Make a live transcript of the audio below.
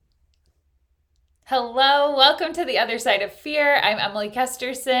Hello, welcome to the other side of fear. I'm Emily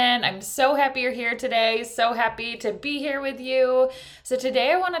Kesterson. I'm so happy you're here today. So happy to be here with you. So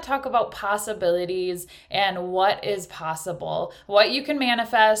today I want to talk about possibilities and what is possible, what you can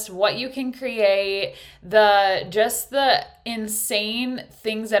manifest, what you can create, the insane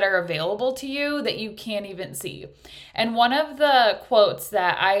things that are available to you that you can't even see. And one of the quotes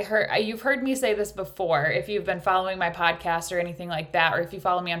that I heard, you've heard me say this before if you've been following my podcast or anything like that, or if you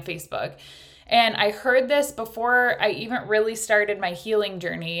follow me on Facebook. And I heard this before I even really started my healing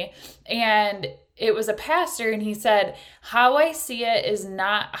journey. And it was a pastor, and he said, "How I see it is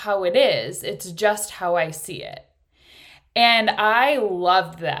not how it is. It's just how I see it." And I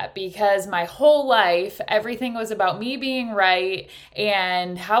loved that because my whole life, everything was about me being right,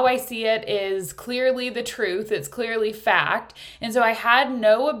 and how I see it is clearly the truth. It's clearly fact. And so I had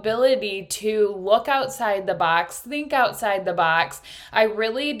no ability to look outside the box, think outside the box. I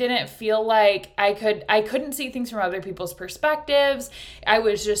really didn't feel like I couldn't see things from other people's perspectives. I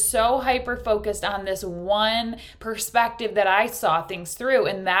was just so hyper focused on this one perspective that I saw things through,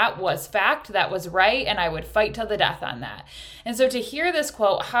 and that was fact, that was right, and I would fight till the death on that. And so to hear this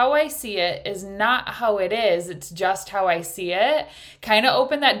quote, "How I see it is not how it is, it's just how I see it," kind of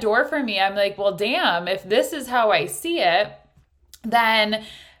opened that door for me. I'm like, well, damn, if this is how I see it, then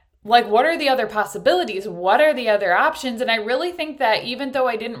what are the other possibilities? What are the other options? And I really think that even though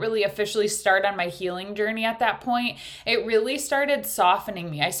I didn't really officially start on my healing journey at that point, it really started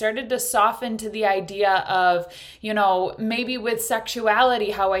softening me. I started to soften to the idea of, maybe with sexuality,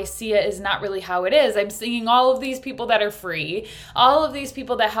 how I see it is not really how it is. I'm seeing all of these people that are free, all of these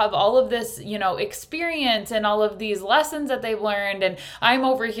people that have all of this, experience and all of these lessons that they've learned. And I'm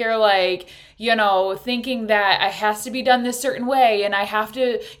over here thinking that it has to be done this certain way and I have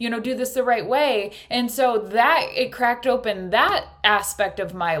to, do this the right way. And so that it cracked open that aspect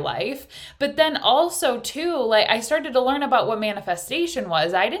of my life. But then also too, I started to learn about what manifestation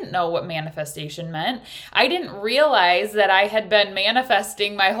was. I didn't know what manifestation meant. I didn't realize that I had been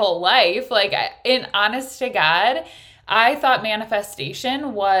manifesting my whole life. In honest to God, I thought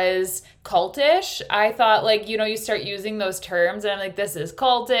manifestation was cultish. I thought you start using those terms and I'm like, this is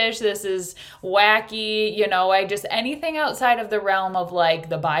cultish, this is wacky, anything outside of the realm of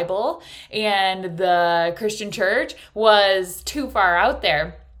the Bible and the Christian church was too far out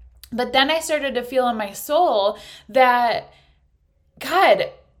there. But then I started to feel in my soul that, God,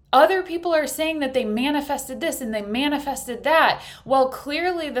 other people are saying that they manifested this and they manifested that. Well,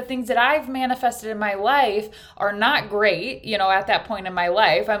 clearly the things that I've manifested in my life are not great, at that point in my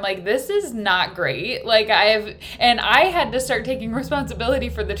life. I'm like, this is not great. And I had to start taking responsibility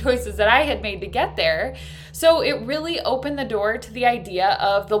for the choices that I had made to get there. So it really opened the door to the idea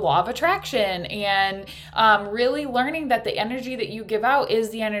of the law of attraction and really learning that the energy that you give out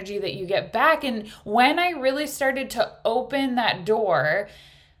is the energy that you get back. And when I really started to open that door,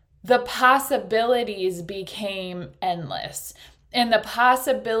 the possibilities became endless. And the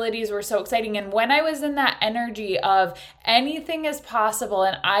possibilities were so exciting. And when I was in that energy of anything is possible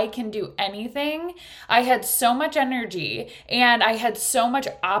and I can do anything, I had so much energy and I had so much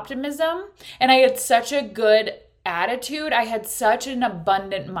optimism and I had such a good attitude. I had such an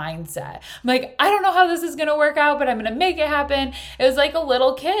abundant mindset. I'm like, I don't know how this is going to work out, but I'm going to make it happen. It was like a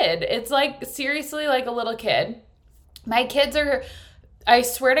little kid. It's seriously like a little kid. My kids are, I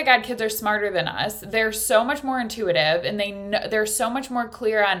swear to God, kids are smarter than us. They're so much more intuitive and they're so much more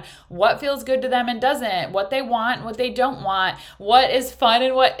clear on what feels good to them and doesn't, what they want, what they don't want, what is fun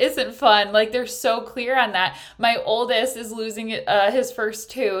and what isn't fun. They're so clear on that. My oldest is losing his first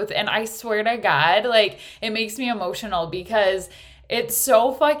tooth, and I swear to God, it makes me emotional because it's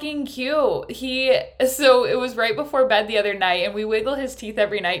so fucking cute. So it was right before bed the other night, and we wiggle his teeth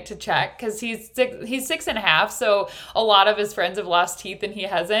every night to check because he's 6.5. So a lot of his friends have lost teeth and he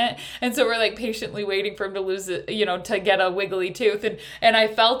hasn't. And so we're patiently waiting for him to lose it, to get a wiggly tooth. And I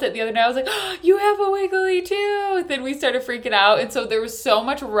felt it the other night. I was like, "Oh, you have a wiggly tooth." And we started freaking out. And so there was so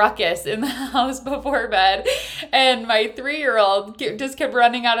much ruckus in the house before bed. And my 3-year-old just kept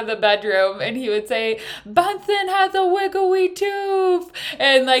running out of the bedroom and he would say, "Bunsen has a wiggly tooth."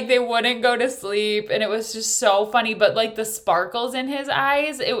 And they wouldn't go to sleep, and it was just so funny. But the sparkles in his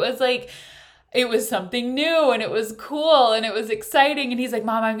eyes, it was something new, and it was cool, and it was exciting. And he's like,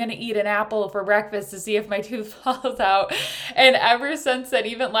 "Mom, I'm gonna eat an apple for breakfast to see if my tooth falls out." And ever since then,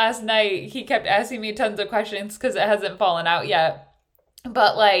 even last night, he kept asking me tons of questions because it hasn't fallen out yet.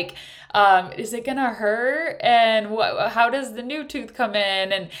 But is it gonna hurt? And how does the new tooth come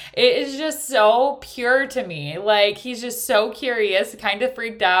in? And it is just so pure to me. He's just so curious, kind of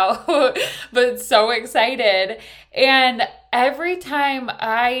freaked out, but so excited. And every time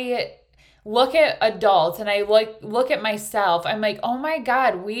I look at adults and I look at myself, I'm like, oh my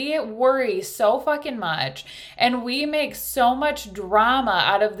God, we worry so fucking much and we make so much drama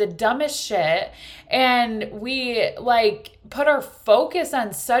out of the dumbest shit, and we like put our focus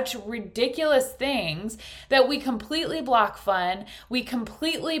on such ridiculous things that we completely block fun, we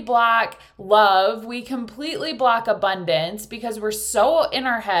completely block love, we completely block abundance because we're so in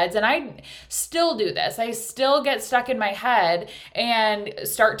our heads. And I still do this. I still get stuck in my head and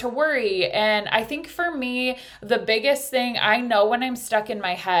start to worry. And I think for me, the biggest thing I know when I'm stuck in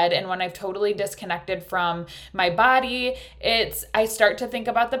my head and when I've totally disconnected from my body, I start to think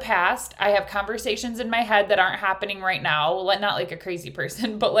about the past. I have conversations in my head that aren't happening right now. Not like a crazy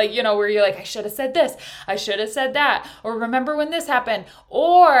person, but like, where you're like, I should have said this, I should have said that, or remember when this happened.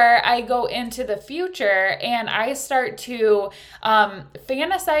 Or I go into the future and I start to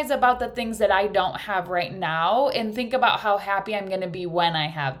fantasize about the things that I don't have right now and think about how happy I'm going to be when I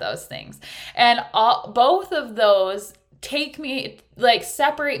have those things. And both of those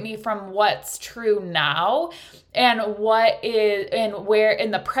separate me from what's true now and what is, and where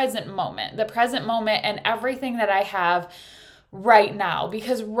in the present moment and everything that I have right now.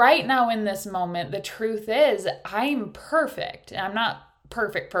 Because right now in this moment, the truth is I'm perfect. I'm not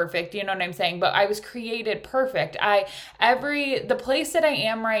perfect, you know what I'm saying? But I was created perfect. The place that I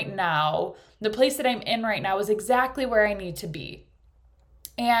am right now, the place that I'm in right now is exactly where I need to be.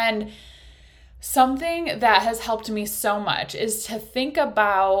 And something that has helped me so much is to think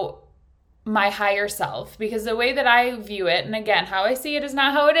about my higher self, because the way that I view it, and again, how I see it is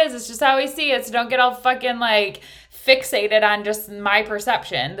not how it is, it's just how I see it. So don't get all fucking like fixated on just my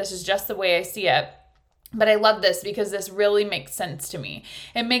perception. This is just the way I see it. But I love this because this really makes sense to me.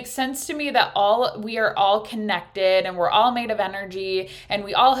 It makes sense to me that we are all connected and we're all made of energy and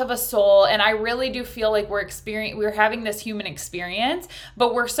we all have a soul. And I really do feel like we're having this human experience,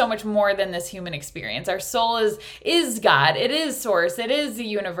 but we're so much more than this human experience. Our soul is God. It is source. It is the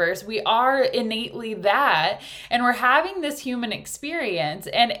universe. We are innately that. And we're having this human experience.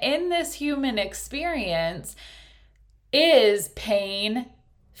 And in this human experience is pain,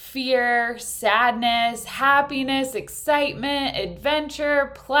 fear, sadness, happiness, excitement,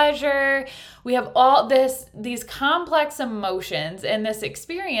 adventure, pleasure. We have all these complex emotions in this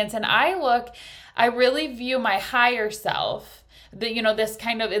experience. And I really view my higher self, this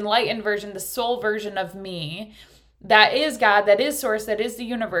kind of enlightened version, the soul version of me, that is God, that is source, that is the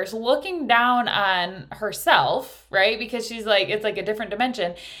universe, looking down on herself, right? Because she's like, it's like a different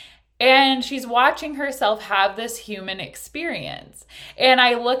dimension. And she's watching herself have this human experience. And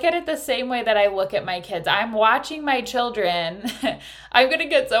I look at it the same way that I look at my kids. I'm watching my children. I'm going to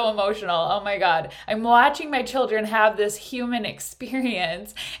get so emotional. Oh my God. I'm watching my children have this human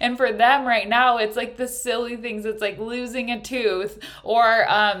experience. And for them right now, it's like the silly things. It's like losing a tooth, or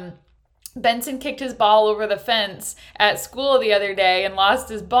Benson kicked his ball over the fence at school the other day and lost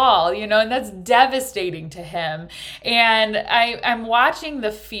his ball, and that's devastating to him. And I'm watching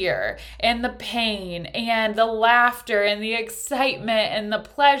the fear and the pain and the laughter and the excitement and the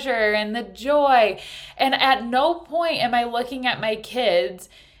pleasure and the joy. And at no point am I looking at my kids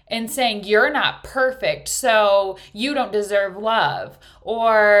and saying, you're not perfect, so you don't deserve love,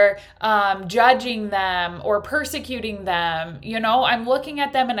 or judging them or persecuting them. I'm looking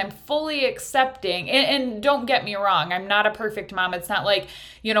at them and I'm fully accepting. And don't get me wrong, I'm not a perfect mom. It's not like,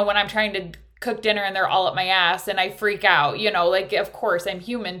 when I'm trying to cook dinner and they're all up my ass and I freak out, of course I'm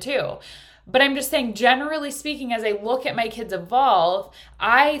human too. But I'm just saying, generally speaking, as I look at my kids evolve,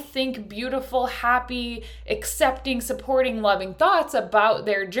 I think beautiful, happy, accepting, supporting, loving thoughts about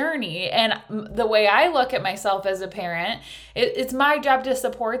their journey. And the way I look at myself as a parent, it's my job to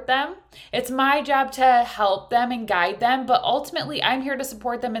support them. It's my job to help them and guide them. But ultimately, I'm here to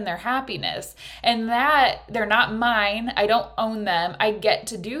support them in their happiness. And that they're not mine. I don't own them. I get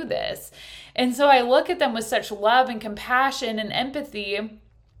to do this. And so I look at them with such love and compassion and empathy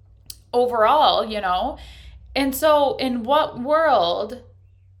overall, And so in what world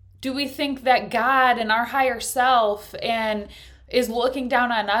do we think that God and our higher self is looking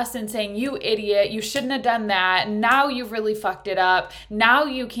down on us and saying, you idiot, you shouldn't have done that. Now you've really fucked it up. Now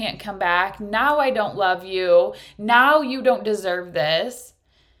you can't come back. Now I don't love you. Now you don't deserve this.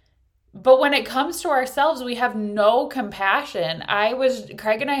 But when it comes to ourselves, we have no compassion.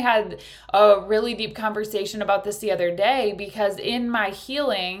 Craig and I had a really deep conversation about this the other day, because in my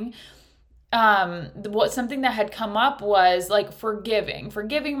healing, something that had come up was like forgiving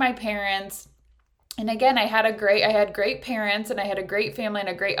my parents. And again, I had great parents and I had a great family and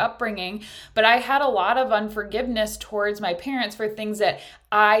a great upbringing, but I had a lot of unforgiveness towards my parents for things that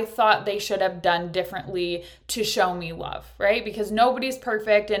I thought they should have done differently to show me love, right? Because nobody's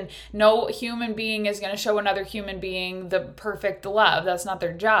perfect and no human being is going to show another human being the perfect love. That's not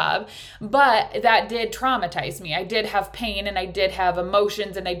their job. But that did traumatize me. I did have pain and I did have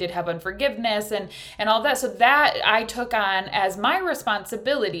emotions and I did have unforgiveness and all that. So that I took on as my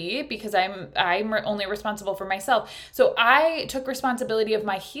responsibility because I'm only responsible for myself. So I took responsibility of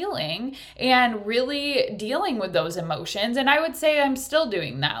my healing and really dealing with those emotions. And I would say I'm still doing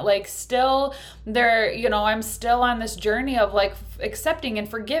that. Like still there, I'm still on this journey of like accepting and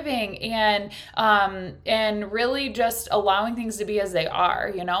forgiving and really just allowing things to be as they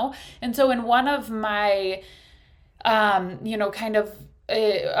are, And so in one of my, kind of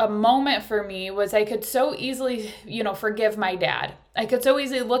a moment for me was I could so easily, forgive my dad. I could so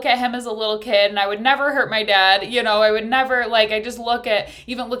easily look at him as a little kid and I would never hurt my dad. I would never I just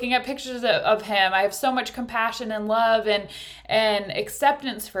even looking at pictures of him, I have so much compassion and love and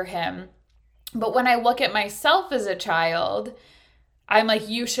acceptance for him. But when I look at myself as a child, I'm like,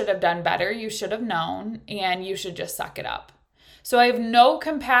 you should have done better. You should have known and you should just suck it up. So I have no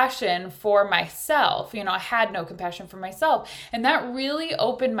compassion for myself. I had no compassion for myself. And that really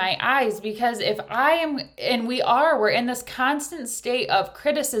opened my eyes because if I am, and we're in this constant state of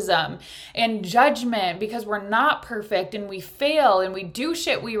criticism and judgment because we're not perfect and we fail and we do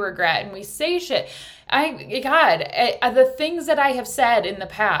shit we regret and we say shit. The things that I have said in the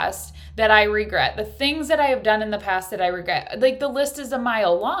past that I regret, the things that I have done in the past that I regret, like the list is a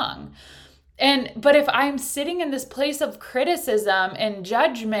mile long. But if I'm sitting in this place of criticism and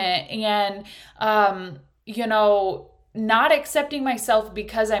judgment and, not accepting myself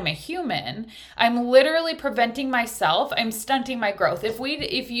because I'm a human, I'm literally preventing myself. I'm stunting my growth.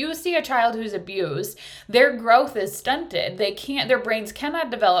 If you see a child who's abused, their growth is stunted. Their brains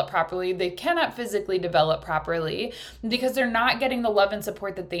cannot develop properly. They cannot physically develop properly because they're not getting the love and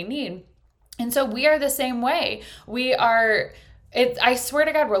support that they need. And so we are the same way. I swear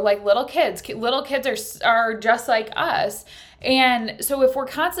to God, we're like little kids. Little kids are just like us. And so if we're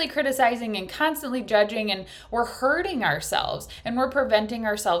constantly criticizing and constantly judging and we're hurting ourselves and we're preventing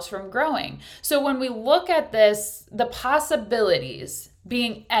ourselves from growing. So when we look at this, the possibilities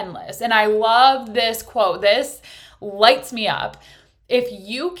being endless, and I love this quote, this lights me up. If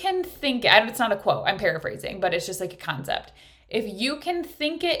you can think, it's not a quote, I'm paraphrasing, but it's just like a concept. If you can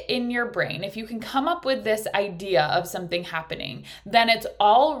think it in your brain, if you can come up with this idea of something happening, then it's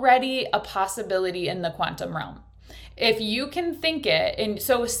already a possibility in the quantum realm. If you can think it, and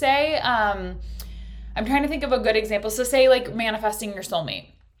so say, I'm trying to think of a good example. So say like manifesting your soulmate.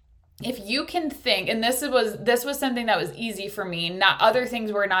 If you can think, and this was something that was easy for me, not other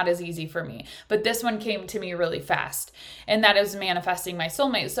things were not as easy for me, but this one came to me really fast, and that is manifesting my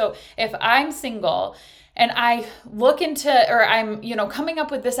soulmate. So if I'm single and I look into, or I'm, coming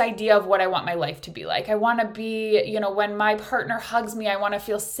up with this idea of what I want my life to be like. I want to be, when my partner hugs me, I want to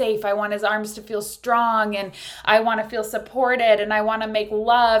feel safe. I want his arms to feel strong and I want to feel supported and I want to make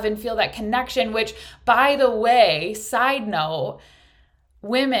love and feel that connection, which, by the way, side note,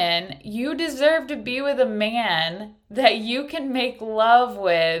 women, you deserve to be with a man that you can make love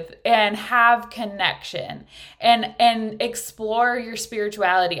with and have connection and explore your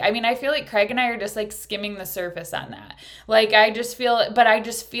spirituality. I mean, I feel like Craig and I are just like skimming the surface on that. Like I just feel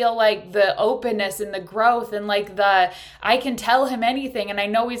like the openness and the growth and like I can tell him anything and I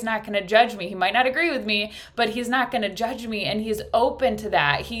know he's not going to judge me. He might not agree with me, but he's not going to judge me and he's open to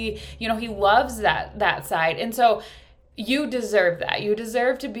that. He loves that side. And so you deserve that. You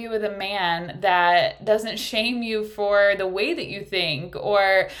deserve to be with a man that doesn't shame you for the way that you think.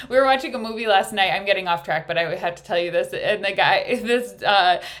 Or we were watching a movie last night. I'm getting off track, but I have to tell you this. And this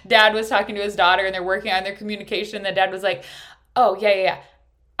dad was talking to his daughter and they're working on their communication. The dad was like, oh, yeah.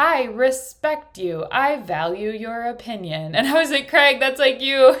 I respect you. I value your opinion. And I was like, Craig, that's like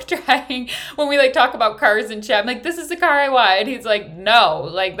you trying when we like talk about cars and shit. I'm like, this is the car I want. And he's like, no,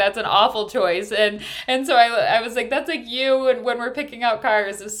 like that's an awful choice. And so I was like, that's like you. And when we're picking out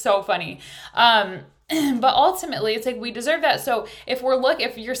cars, it's so funny. But ultimately it's like we deserve that. So if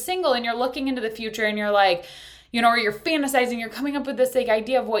you're single and you're looking into the future and you're like, or you're fantasizing, you're coming up with this like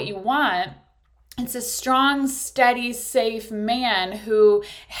idea of what you want. It's a strong, steady, safe man who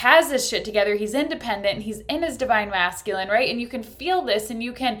has this shit together. He's independent. He's in his divine masculine, right? And you can feel this and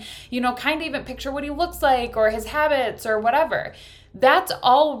you can, kind of even picture what he looks like or his habits or whatever. That's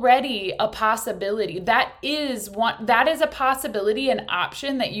already a possibility. That is a possibility, an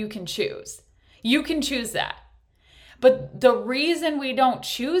option that you can choose. You can choose that. But the reason we don't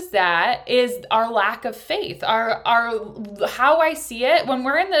choose that is our lack of faith. Our how I see it, when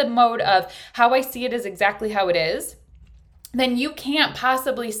we're in the mode of how I see it is exactly how it is, then you can't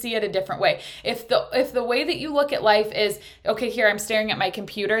possibly see it a different way. If the way that you look at life is, okay, here I'm staring at my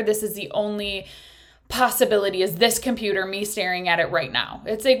computer, this is the only possibility is this computer, me staring at it right now.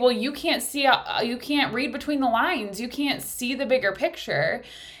 It's like, well, you can't see, you can't read between the lines. You can't see the bigger picture.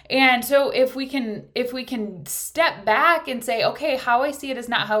 And so if we can step back and say, okay, how I see it is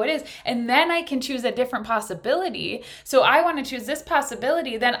not how it is, and then I can choose a different possibility. So I want to choose this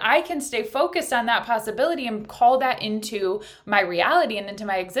possibility, then I can stay focused on that possibility and call that into my reality and into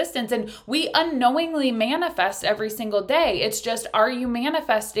my existence. And we unknowingly manifest every single day. It's just, are you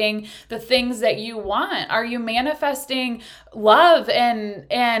manifesting the things that you want? Are you manifesting love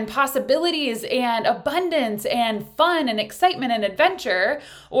and possibilities and abundance and fun and excitement and adventure?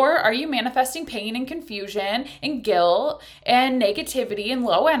 Or are you manifesting pain and confusion and guilt and negativity and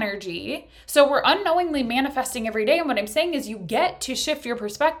low energy? So we're unknowingly manifesting every day. And what I'm saying is you get to shift your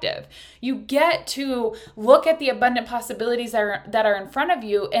perspective. You get to look at the abundant possibilities that are in front of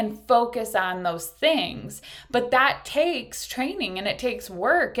you and focus on those things. But that takes training, and it takes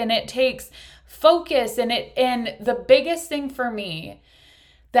work, and it takes focus. And the biggest thing for me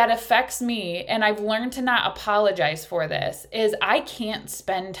that affects me, and I've learned to not apologize for this, is I can't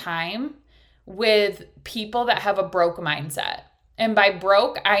spend time with people that have a broke mindset. And by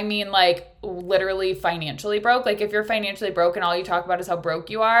broke, I mean like literally financially broke. Like if you're financially broke and all you talk about is how broke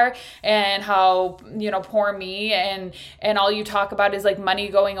you are and how, poor me, and all you talk about is like money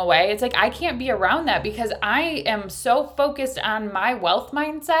going away. It's like, I can't be around that because I am so focused on my wealth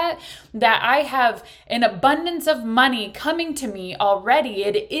mindset that I have an abundance of money coming to me already.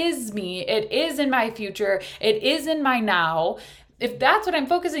 It is me. It is in my future. It is in my now. If that's what I'm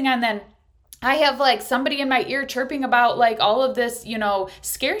focusing on, then I have like somebody in my ear chirping about like all of this,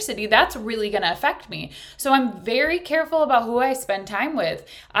 scarcity. That's really going to affect me. So I'm very careful about who I spend time with.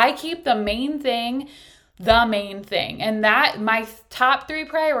 I keep the main thing. And that my top 3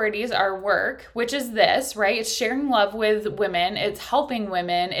 priorities are work, which is this, right? It's sharing love with women. It's helping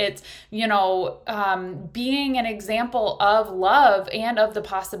women. It's, being an example of love and of the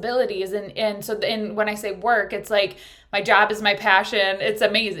possibilities. And so when I say work, it's like my job is my passion. It's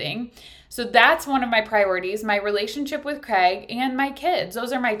amazing. So that's one of my priorities, my relationship with Craig and my kids.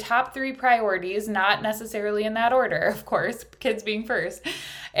 Those are my top 3 priorities, not necessarily in that order, of course, kids being first.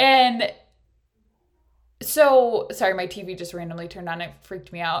 And so, sorry, my TV just randomly turned on. It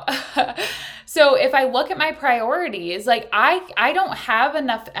freaked me out. So if I look at my priorities, like I don't have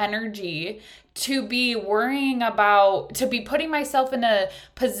enough energy to be worrying about, to be putting myself in a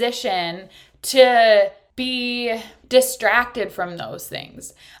position to be distracted from those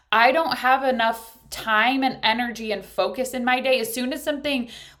things. I don't have enough time and energy and focus in my day. As soon as something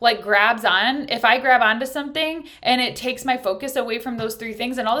like grabs on, if I grab onto something and it takes my focus away from those 3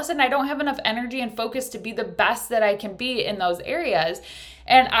 things, and all of a sudden I don't have enough energy and focus to be the best that I can be in those areas.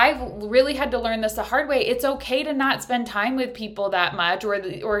 And I've really had to learn this the hard way. It's okay to not spend time with people that much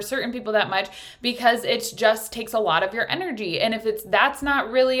or certain people that much because it just takes a lot of your energy. And if that's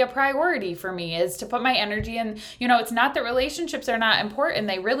not really a priority for me, is to put my energy in, it's not that relationships are not important.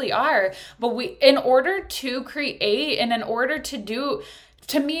 They really are. But in order to create and in order to do,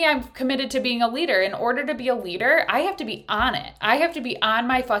 to me, I'm committed to being a leader. In order to be a leader, I have to be on it. I have to be on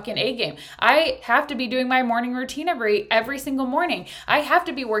my fucking A game. I have to be doing my morning routine every single morning. I have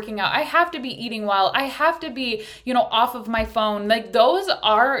to be working out. I have to be eating well. I have to be, off of my phone. Like those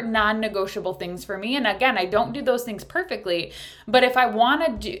are non-negotiable things for me. And again, I don't do those things perfectly. But if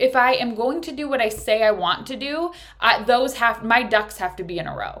I am going to do what I say I want to do, my ducks have to be in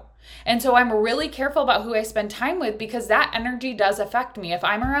a row. And so I'm really careful about who I spend time with because that energy does affect me. If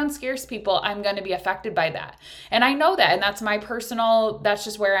I'm around scarce people, I'm going to be affected by that. And I know that. And that's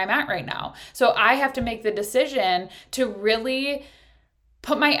just where I'm at right now. So I have to make the decision to really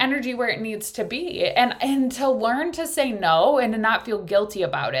put my energy where it needs to be and to learn to say no and to not feel guilty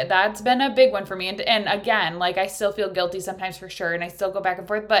about it. That's been a big one for me. And again, like I still feel guilty sometimes for sure. And I still go back and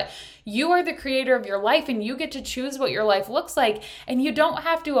forth, but you are the creator of your life and you get to choose what your life looks like. And you don't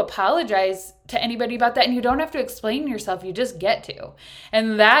have to apologize to anybody about that. And you don't have to explain yourself. You just get to.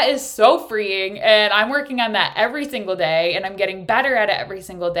 And that is so freeing. And I'm working on that every single day and I'm getting better at it every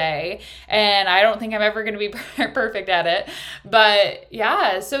single day. And I don't think I'm ever going to be perfect at it. But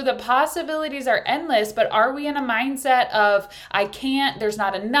yeah, so the possibilities are endless, but are we in a mindset of I can't, there's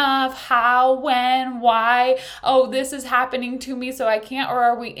not enough, how, when, why, oh, this is happening to me so I can't, or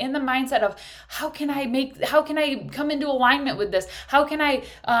are we in the mindset of how can I come into alignment with this? How can I,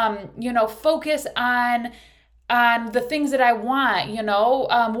 focus on on the things that I want,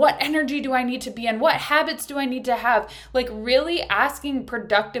 what energy do I need to be in? What habits do I need to have? Like really asking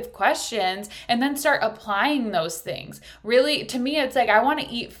productive questions and then start applying those things. Really, to me, it's like I want to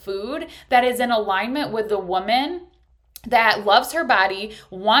eat food that is in alignment with the woman that loves her body,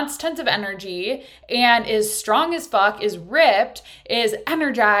 wants tons of energy, and is strong as fuck, is ripped, is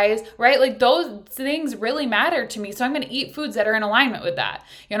energized, right? Like those things really matter to me. So I'm going to eat foods that are in alignment with that,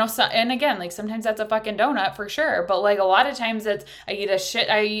 and again, like sometimes that's a fucking donut for sure. But like a lot of times I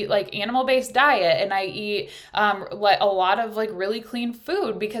eat like animal-based diet, and I eat like a lot of like really clean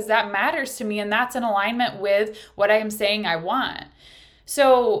food because that matters to me. And that's in alignment with what I am saying I want.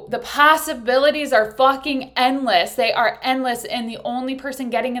 So the possibilities are fucking endless. They are endless. And the only person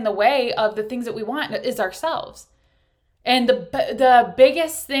getting in the way of the things that we want is ourselves. And the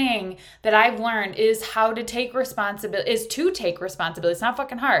biggest thing that I've learned is to take responsibility. It's not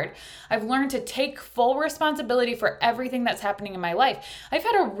fucking hard. I've learned to take full responsibility for everything that's happening in my life. I've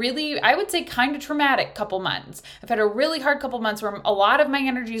had a really, I would say, kind of traumatic couple months. I've had a really hard couple months where a lot of my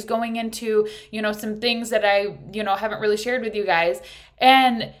energy is going into, some things that I, haven't really shared with you guys.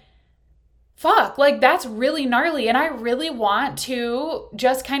 And fuck, like that's really gnarly. And I really want to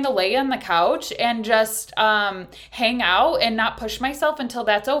just kind of lay on the couch and just hang out and not push myself until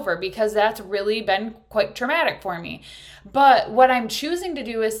that's over, because that's really been quite traumatic for me. But what I'm choosing to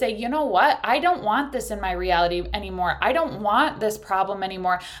do is say, you know what? I don't want this in my reality anymore. I don't want this problem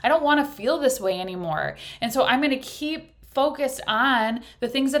anymore. I don't want to feel this way anymore. And so I'm going to keep focused on the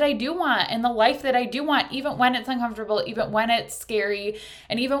things that I do want and the life that I do want, even when it's uncomfortable, even when it's scary,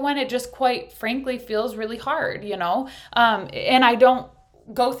 and even when it just quite frankly feels really hard, and I don't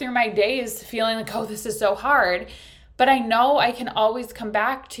go through my days feeling like, oh, this is so hard. But I know I can always come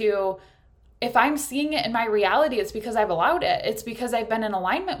back to, if I'm seeing it in my reality, it's because I've allowed it. It's because I've been in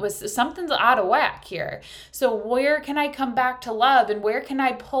alignment with something's out of whack here. So where can I come back to love, and where can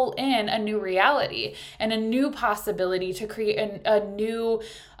I pull in a new reality and a new possibility to create a new,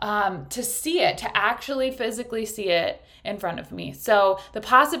 to see it, to actually physically see it in front of me. So the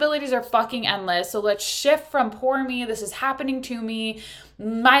possibilities are fucking endless. So let's shift from poor me, this is happening to me,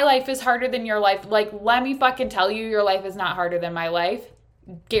 my life is harder than your life. Like, let me fucking tell you, your life is not harder than my life.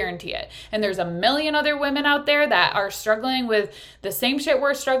 Guarantee it. And there's a million other women out there that are struggling with the same shit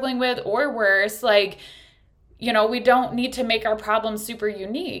we're struggling with or worse. Like, we don't need to make our problems super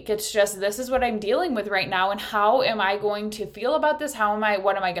unique. It's just, this is what I'm dealing with right now. And how am I going to feel about this?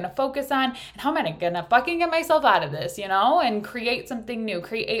 What am I going to focus on? And how am I going to fucking get myself out of this, and create something new,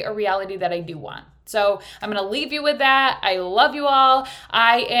 create a reality that I do want. So I'm going to leave you with that. I love you all.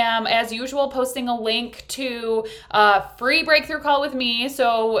 I am, as usual, posting a link to a free breakthrough call with me.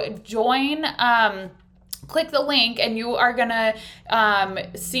 So join, click the link, and you are going to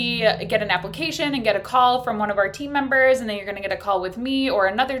get an application and get a call from one of our team members. And then you're going to get a call with me or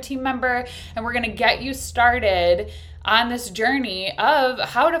another team member. And we're going to get you started on this journey of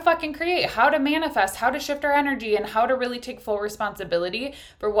how to fucking create, how to manifest, how to shift our energy, and how to really take full responsibility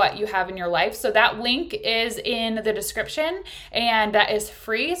for what you have in your life. So that link is in the description, and that is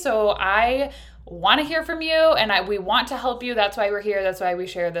free. So I want to hear from you, and we want to help you. That's why we're here. That's why we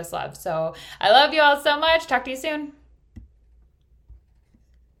share this love. So I love you all so much. Talk to you soon.